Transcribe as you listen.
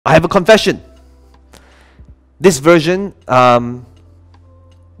I have a confession. This version that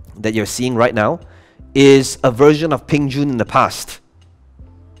you're seeing right now is a version of Peng Joon in the past.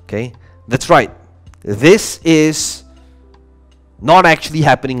 Okay, that's right. This is not actually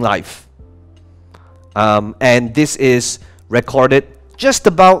happening live. And this is recorded just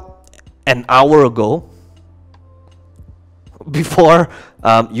about an hour ago before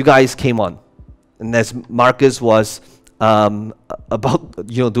you guys came on. And as Marcus was about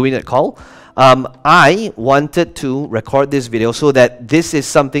doing that call, I wanted to record this video so that this is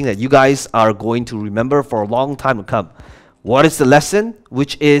something that you guys are going to remember for a long time to come. What is the lesson?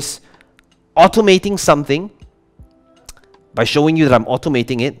 Which is automating something by showing you that I'm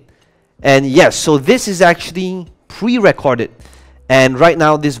automating it. And yes, so this is actually pre-recorded. And right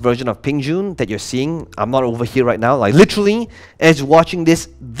now, this version of Peng Joon that you're seeing, I'm not over here right now. Like literally, as you're watching this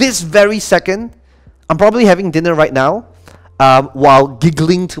very second, I'm probably having dinner right now while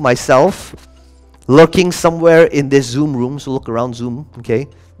giggling to myself, lurking somewhere in this Zoom room. So look around Zoom, okay?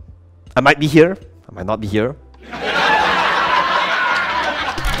 I might be here, I might not be here.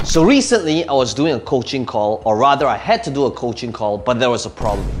 So recently, I was doing a coaching call, or rather I had to do a coaching call, but there was a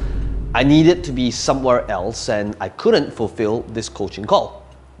problem. I needed to be somewhere else and I couldn't fulfill this coaching call.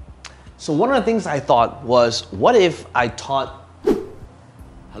 So one of the things I thought was, what if I taught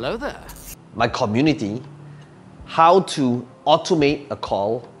Hello there. my community how to automate a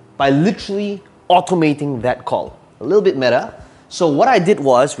call by literally automating that call? A little bit meta. So what I did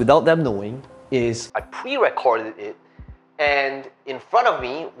was, without them knowing, is I pre-recorded it, and in front of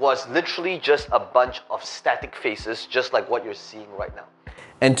me was literally just a bunch of static faces, just like what you're seeing right now.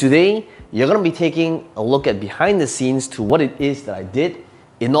 And today, you're going to be taking a look at behind the scenes to what it is that I did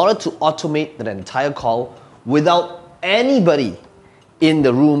in order to automate that entire call without anybody in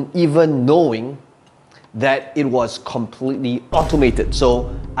the room even knowing that it was completely automated.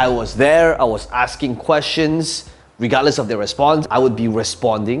 So I was there, I was asking questions, regardless of their response, I would be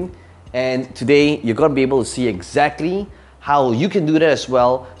responding. And today, you're going to be able to see exactly how you can do that as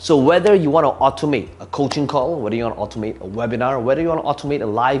well. So whether you want to automate a coaching call, whether you want to automate a webinar, whether you want to automate a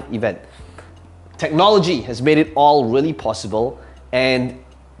live event, technology has made it all really possible, and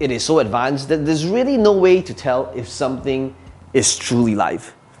it is so advanced that there's really no way to tell if something is truly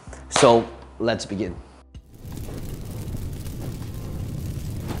live. So let's begin.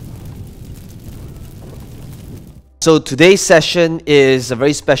 So today's session is a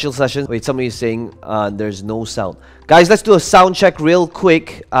very special session. Wait, somebody is saying there's no sound. Guys, let's do a sound check real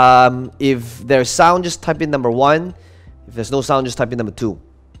quick. If there's sound, just type in number 1. If there's no sound, just type in number 2.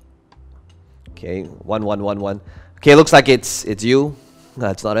 Okay, 1, 1, 1, 1. Okay, looks like it's you.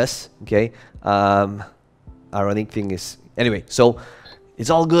 That's not us. Okay. Ironic thing is, anyway, so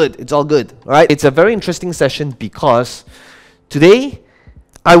it's all good. It's all good. All right. It's a very interesting session because today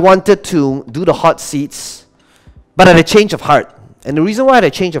I wanted to do the hot seats, but at a change of heart. And the reason why I had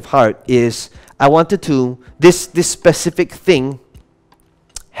a change of heart is I wanted to, this specific thing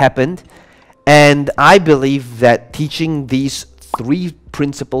happened, and I believe that teaching these 3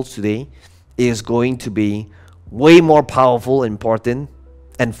 principles today is going to be way more powerful, important,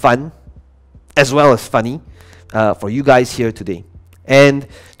 and fun, as well as funny for you guys here today. And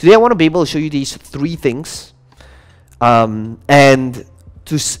today I want to be able to show you these 3 things and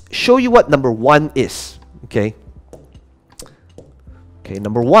to show you what number 1 is, okay? Okay,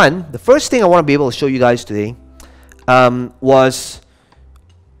 number 1, the first thing I want to be able to show you guys today was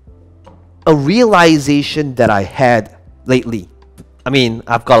a realization that I had lately. I mean,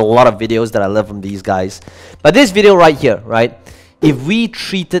 I've got a lot of videos that I love from these guys, but this video right here, right? If we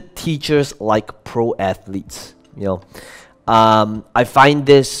treated teachers like pro athletes, I find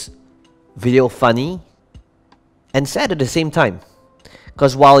this video funny and sad at the same time,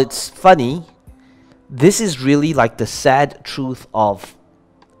 because while it's funny, this is really like the sad truth of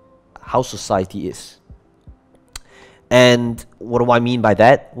how society is. And what do I mean by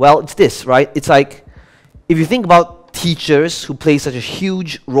that? Well, it's this, right? It's like, if you think about teachers who play such a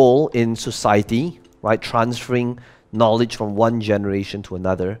huge role in society, right? Transferring knowledge from one generation to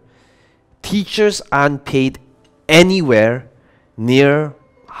another, teachers aren't paid anywhere near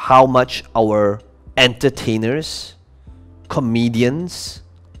how much our entertainers, comedians,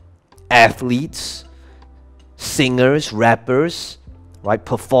 athletes, singers, rappers, right,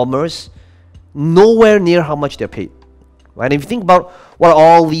 performers, nowhere near how much they're paid. Right? And if you think about what are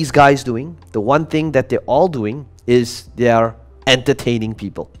all these guys doing, the one thing that they're all doing is they are entertaining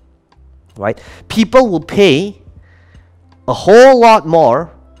people. Right? People will pay a whole lot more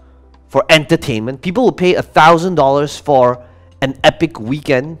for entertainment. People will pay $1,000 for an epic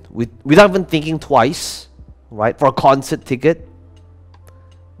weekend without even thinking twice, right? For a concert ticket,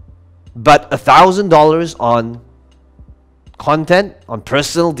 But $1,000 on content, on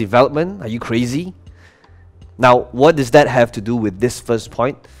personal development, are you crazy? Now, what does that have to do with this first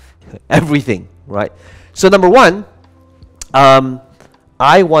point? Everything, right? So number one,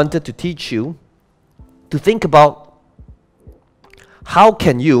 I wanted to teach you to think about how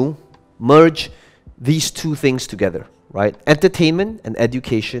can you merge these two things together, right? Entertainment and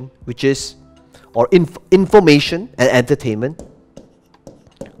education, which is, or information and entertainment,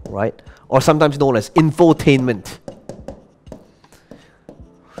 right? Or sometimes known as infotainment.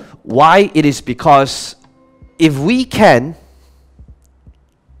 Why? It is because if we can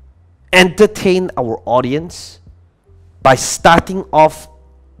entertain our audience by starting off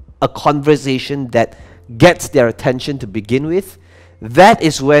a conversation that gets their attention to begin with, that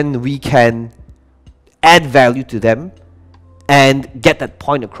is when we can add value to them and get that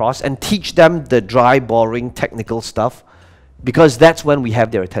point across and teach them the dry, boring, technical stuff, because that's when we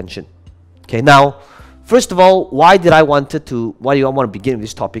have their attention. Okay, now, first of all, why do I want to begin with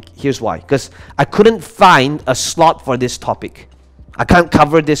this topic? Here's why. Because I couldn't find a slot for this topic. I can't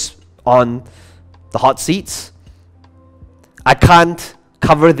cover this on the hot seats. I can't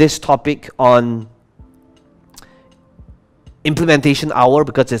cover this topic on implementation hour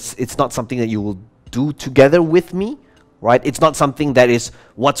because it's not something that you will do together with me, right? It's not something that is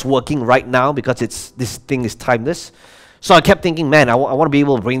what's working right now because this thing is timeless. So I kept thinking, man, I want to be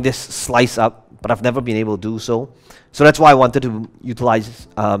able to bring this slice up, but I've never been able to do so. So that's why I wanted to utilize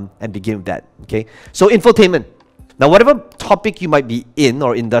and begin with that, okay? So infotainment. Now, whatever topic you might be in,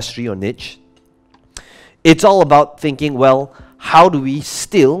 or industry or niche, it's all about thinking, well, how do we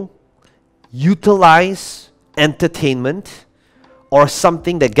still utilize entertainment or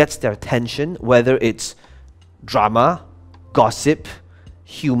something that gets their attention, whether it's drama, gossip,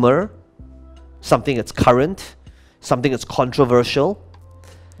 humor, something that's current, something that's controversial,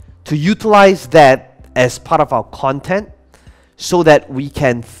 to utilize that as part of our content so that we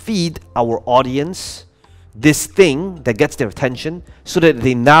can feed our audience this thing that gets their attention, so that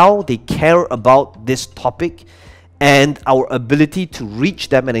they care about this topic, and our ability to reach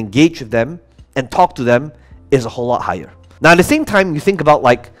them and engage with them and talk to them is a whole lot higher. Now, at the same time, you think about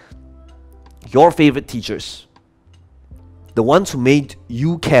like your favorite teachers, the ones who made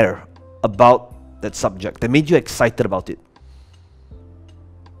you care about that subject, that made you excited about it.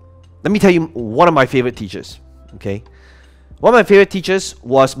 Let me tell you one of my favorite teachers, okay? One of my favorite teachers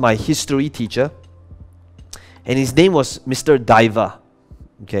was my history teacher, and his name was Mr. Diva,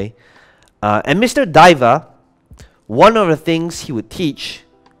 okay? And Mr. Diva, one of the things he would teach,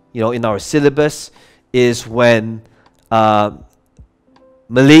 in our syllabus is when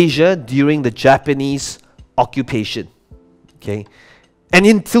Malaysia during the Japanese occupation, okay? And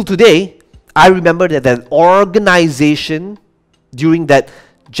until today, I remember that organization during that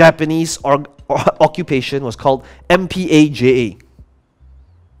Japanese occupation was called MPAJA.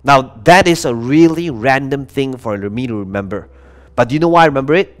 Now, that is a really random thing for me to remember. But do you know why I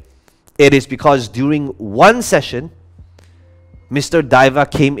remember it? It is because during one session, Mr. Diva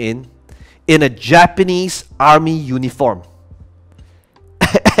came in a Japanese army uniform.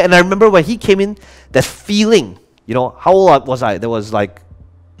 And I remember when he came in, that feeling, how old was I? That was like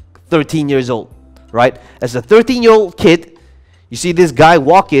 13 years old, right? As a 13-year-old kid, you see this guy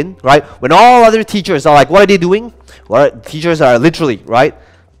walk in, right? When all other teachers are like, what are they doing? Well, teachers are literally, right,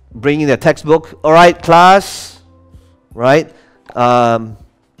 bringing their textbook. All right, class, right? Go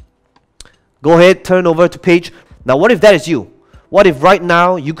ahead, turn over to page. Now, what if that is you? What if right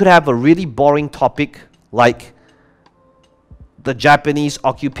now you could have a really boring topic like the Japanese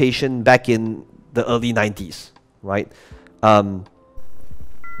occupation back in the early 90s, right?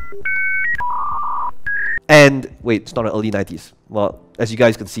 And wait, it's not the early 90s. Well, as you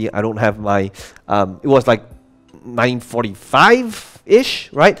guys can see, I don't have my, it was like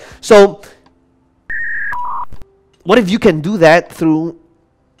 945-ish, right? So, what if you can do that through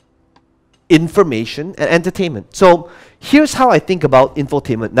information and entertainment? So, here's how I think about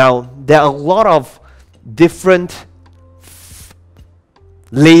infotainment. Now, there are a lot of different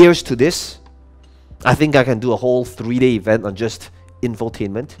layers to this. I think I can do a whole 3-day event on just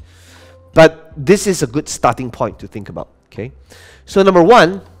infotainment. But this is a good starting point to think about, okay? So number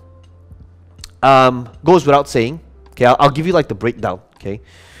one, goes without saying, okay? I'll give you like the breakdown, okay?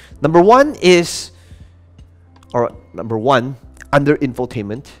 Number one, under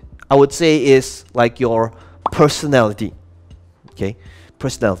infotainment, I would say is like your personality, okay?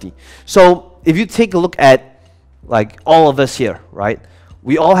 Personality. So if you take a look at like all of us here, right?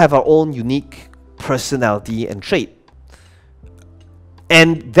 We all have our own unique personality and trait.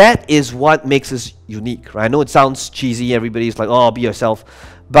 And that is what makes us unique, right? I know it sounds cheesy, everybody's like, oh, be yourself.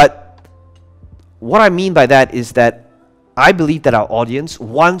 But what I mean by that is that I believe that our audience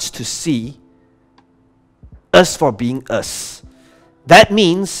wants to see us for being us. That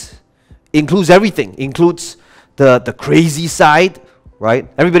means includes everything. Includes the crazy side, right?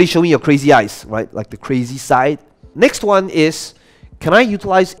 Everybody show me your crazy eyes, right? Like the crazy side. Next one is, can I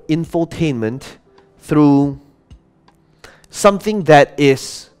utilize infotainment through something that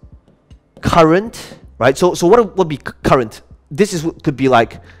is current, right? So what would be current? Could be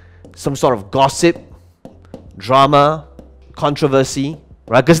like some sort of gossip, drama, controversy,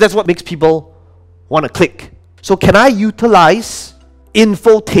 right? Because that's what makes people want to click. So can I utilize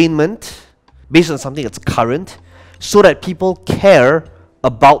infotainment based on something that's current so that people care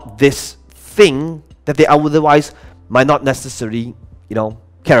about this thing that they otherwise might not necessarily,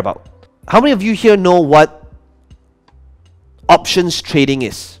 care about? How many of you here know what options trading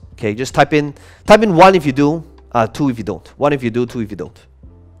is? Okay, just type in 1 if you do, 2 if you don't. 1 if you do, 2 if you don't.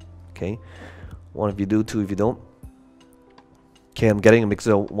 Okay, 1 if you do, 2 if you don't. Okay, I'm getting a mix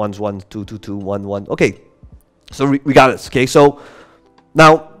of 1s, 1, 2, 2, 2, 1, 1. Okay, so regardless. Okay, so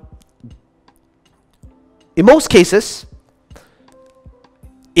now in most cases,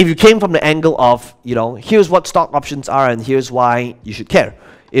 if you came from the angle of, here's what stock options are and here's why you should care.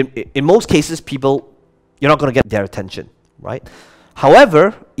 In most cases, people, you're not going to get their attention, right?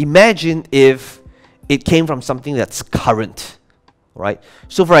 However, imagine if it came from something that's current, right?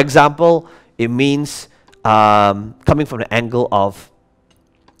 So for example, it means coming from the angle of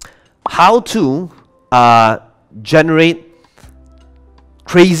how to generate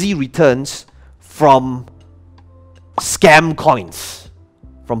crazy returns from scam coins,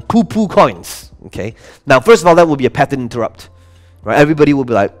 from poo-poo coins, okay? Now, first of all, that would be a pattern interrupt, right? Everybody will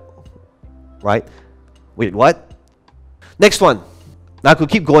be like, right? Wait, what? Next one. Now, I could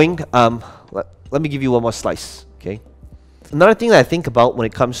keep going. Let me give you one more slice, okay? Another thing that I think about when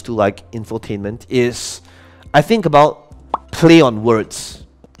it comes to like infotainment is I think about play on words,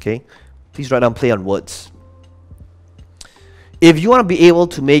 okay? Please write down play on words. If you want to be able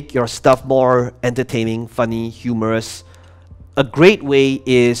to make your stuff more entertaining, funny, humorous, a great way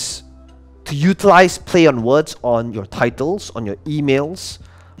is to utilize play on words on your titles, on your emails,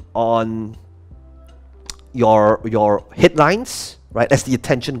 on your headlines, right, as the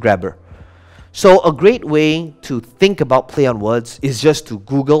attention grabber. So a great way to think about play on words is just to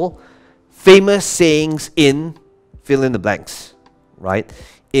Google famous sayings in fill in the blanks, right?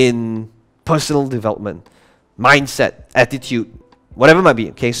 In personal development, mindset, attitude, whatever it might be,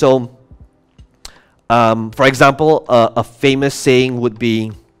 okay? So, for example, a famous saying would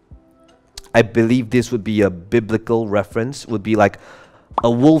be, I believe this would be a biblical reference, would be like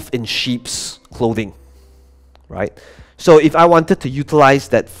a wolf in sheep's clothing, right? So if I wanted to utilize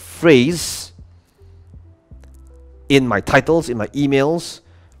that phrase in my titles, in my emails,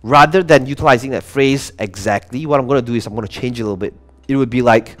 rather than utilizing that phrase exactly, what I'm going to do is I'm going to change it a little bit. It would be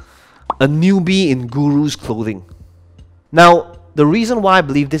like a newbie in guru's clothing. Now, the reason why I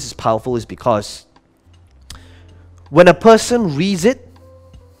believe this is powerful is because when a person reads it,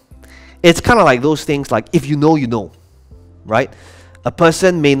 it's kind of like those things like, if you know, you know, right? A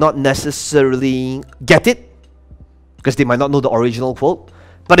person may not necessarily get it because they might not know the original quote,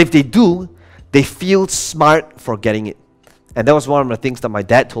 but if they do, they feel smart for getting it. And that was one of the things that my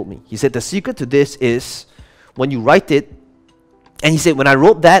dad told me. He said the secret to this is when you write it, and he said when I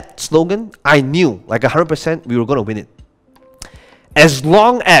wrote that slogan, I knew like 100% we were going to win it. As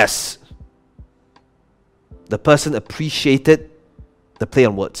long as the person appreciated the play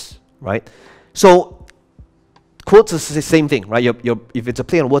on words, right? So quotes is the same thing, right? If it's a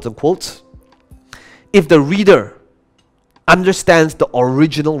play on words and quotes, if the reader understands the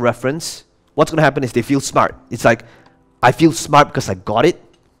original reference, what's going to happen is they feel smart. It's like, I feel smart because I got it,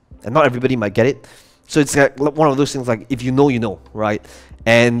 and not everybody might get it. So it's like one of those things like, if you know, you know, right?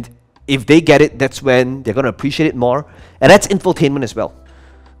 And if they get it, that's when they're going to appreciate it more. And that's infotainment as well.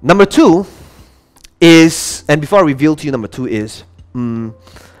 Number 2 is, and before I reveal to you number 2 is,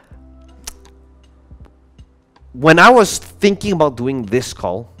 when I was thinking about doing this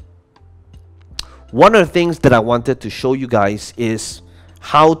call, one of the things that I wanted to show you guys is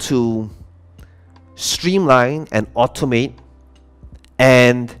how to streamline and automate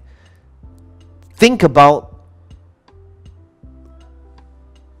and think about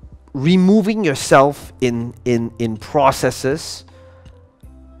removing yourself in processes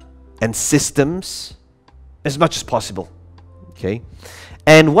and systems as much as possible, okay?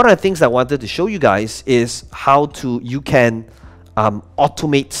 And one of the things I wanted to show you guys is how you can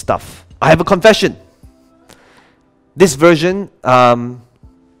automate stuff. I have a confession. This version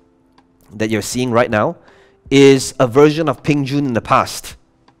that you're seeing right now is a version of Peng Joon in the past.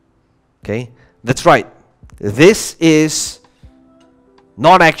 Okay, That's right. This is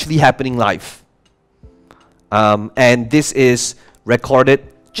not actually happening live. And this is recorded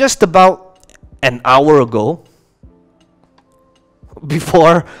just about an hour ago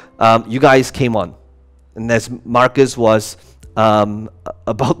before you guys came on. And as Marcus was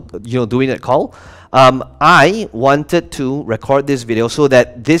about doing that call, I wanted to record this video so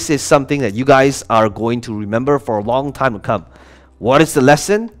that this is something that you guys are going to remember for a long time to come. What is the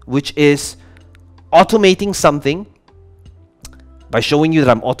lesson? Which is automating something by showing you that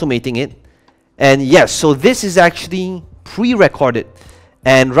I'm automating it. And yes, so this is actually pre-recorded.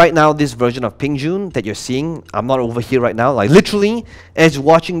 And right now, this version of Peng Joon that you're seeing, I'm not over here right now. Like literally, as you're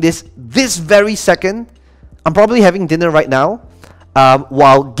watching this very second, I'm probably having dinner right now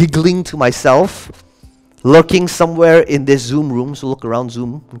while giggling to myself, lurking somewhere in this Zoom room. So look around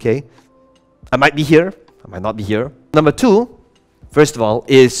Zoom, okay? I might be here, I might not be here. Number two, first of all,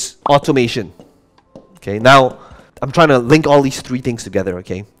 is automation. Okay, now I'm trying to link all these three things together,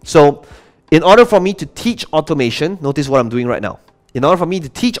 okay? So in order for me to teach automation, notice what I'm doing right now. In order for me to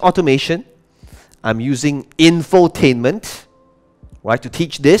teach automation, I'm using infotainment, right, to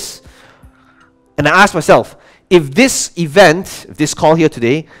teach this. And I ask myself, if this event, if this call here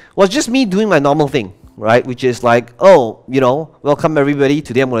today, was just me doing my normal thing, right, which is like, oh, welcome everybody,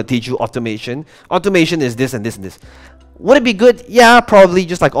 today I'm going to teach you automation. Automation is this and this and this. Would it be good? Yeah, probably,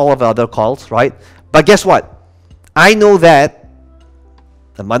 just like all of the other calls, right? But guess what? I know that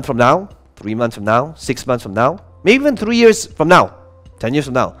a month from now, 3 months from now, 6 months from now, maybe even 3 years from now, 10 years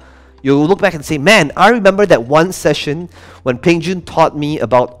from now, you'll look back and say, man, I remember that one session when Peng Joon taught me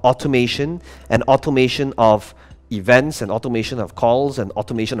about automation and automation of events and automation of calls and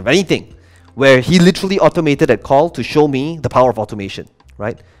automation of anything, where he literally automated that call to show me the power of automation,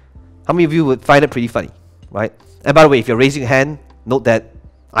 right? How many of you would find it pretty funny, right? And by the way, if you're raising your hand, note that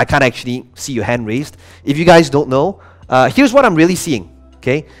I can't actually see your hand raised. If you guys don't know, here's what I'm really seeing,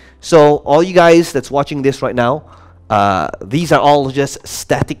 okay? So all you guys that's watching this right now, these are all just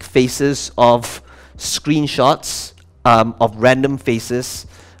static faces of screenshots of random faces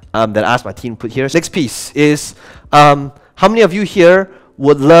that I asked my team to put here. Next piece is, how many of you here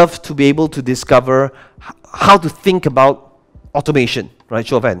would love to be able to discover how to think about automation, right?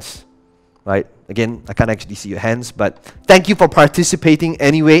 Show of hands, right? Again, I can't actually see your hands, but thank you for participating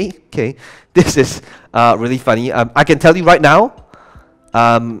anyway, okay? This is really funny. I can tell you right now,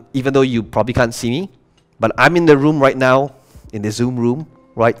 even though you probably can't see me, but I'm in the room right now, in the Zoom room,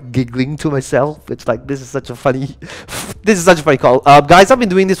 right, giggling to myself. It's like, this is such a funny, this is such a funny call. Guys, I've been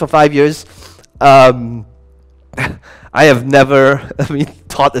doing this for 5 years. I have never,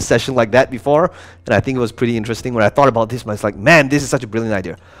 taught a session like that before, and I think it was pretty interesting. When I thought about this, I was like, man, this is such a brilliant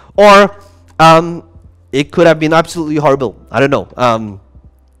idea. Or, it could have been absolutely horrible. I don't know.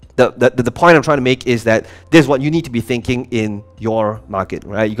 The point I'm trying to make is that this is what you need to be thinking in your market,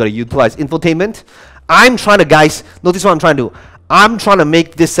 right? You got to utilize infotainment. I'm trying to, guys, notice what I'm trying to do. I'm trying to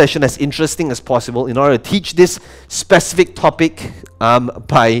make this session as interesting as possible in order to teach this specific topic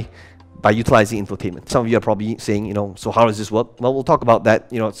by utilizing infotainment. Some of you are probably saying, so how does this work? Well, we'll talk about that.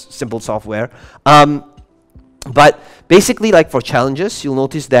 It's simple software. But basically, like for challenges, you'll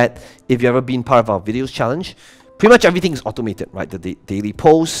notice that if you've ever been part of our videos challenge, pretty much everything is automated, right? The daily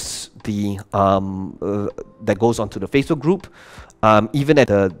posts, that goes onto the Facebook group, even at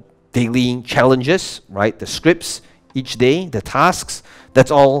the daily challenges, right? The scripts each day, the tasks, that's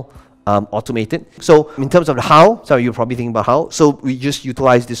all automated. So in terms of the how, so you're probably thinking about how. So we just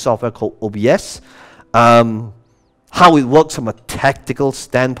utilize this software called OBS. How it works from a tactical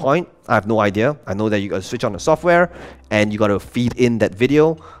standpoint, I have no idea. I know that you got to switch on the software and you got to feed in that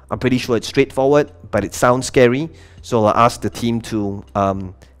video. I'm pretty sure it's straightforward, but it sounds scary. So I'll ask the team to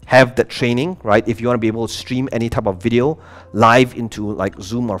have that training, right? If you want to be able to stream any type of video live into like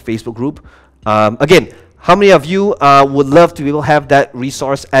Zoom or Facebook group. Again, how many of you would love to be able to have that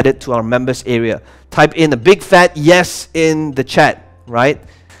resource added to our members area? Type in a big fat yes in the chat, right?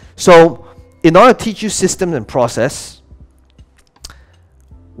 So in order to teach you systems and process,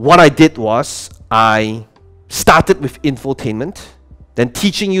 what I did was I started with infotainment, then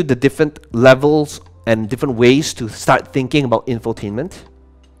teaching you the different levels and different ways to start thinking about infotainment,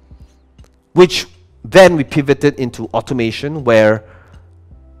 which then we pivoted into automation, where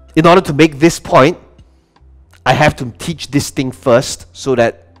in order to make this point, I have to teach this thing first so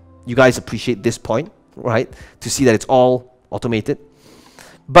that you guys appreciate this point, right? To see that it's all automated.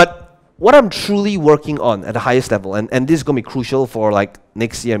 But what I'm truly working on at the highest level, and this is going to be crucial for like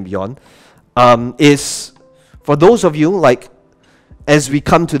next year and beyond, is for those of you, like, as we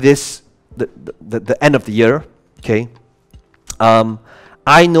come to this, the end of the year, okay,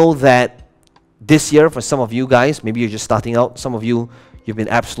 I know that this year, for some of you guys, maybe you're just starting out. Some of you, you've been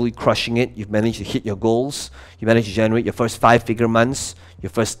absolutely crushing it. You've managed to hit your goals. You managed to generate your first 5-figure months, your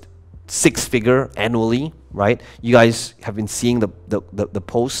first 6-figure annually, right? You guys have been seeing the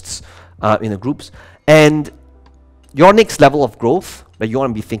posts in the groups. And your next level of growth that you want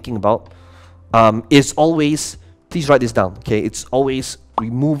to be thinking about is always, please write this down, okay? It's always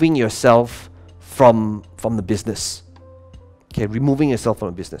removing yourself from the business. Okay, removing yourself from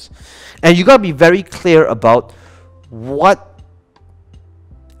the business. And you got to be very clear about what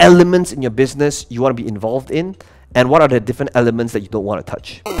elements in your business you want to be involved in and what are the different elements that you don't want to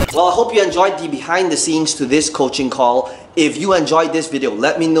touch. Well, I hope you enjoyed the behind the scenes to this coaching call. If you enjoyed this video,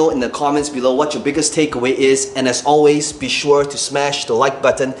 let me know in the comments below what your biggest takeaway is. And as always, be sure to smash the like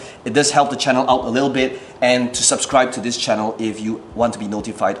button. It does help the channel out a little bit. And to subscribe to this channel if you want to be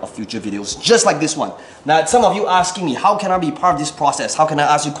notified of future videos just like this one. Now, some of you asking me, how can I be part of this process? How can I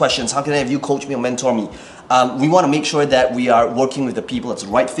ask you questions? How can I have you coach me or mentor me? We want to make sure that we are working with the people that's the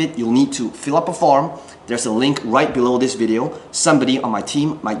right fit. You'll need to fill up a form. There's a link right below this video. Somebody on my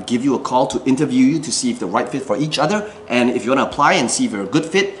team might give you a call to interview you to see if they're right fit for each other. And if you want to apply and see if you're a good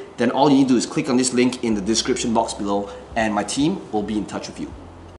fit, then all you need to do is click on this link in the description box below and my team will be in touch with you.